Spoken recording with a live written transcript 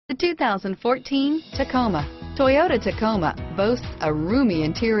The 2014 Tacoma. Toyota Tacoma boasts a roomy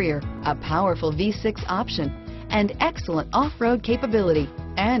interior, a powerful V6 option, and excellent off-road capability,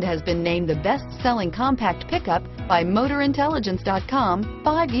 and has been named the best-selling compact pickup by MotorIntelligence.com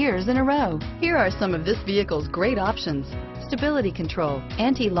 5 years in a row. Here are some of this vehicle's great options: stability control,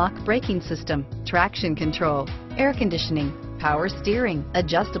 anti-lock braking system, traction control, air conditioning, power steering,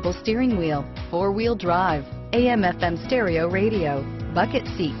 adjustable steering wheel, four-wheel drive, AM/FM stereo radio, bucket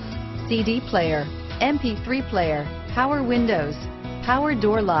seats, CD player, MP3 player, power windows, power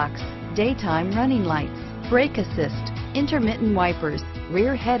door locks, daytime running lights, brake assist, intermittent wipers,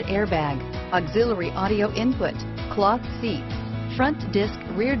 rear head airbag, auxiliary audio input, cloth seats, front disc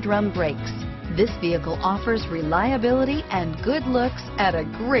rear drum brakes. This vehicle offers reliability and good looks at a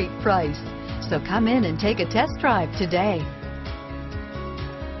great price. So come in and take a test drive today.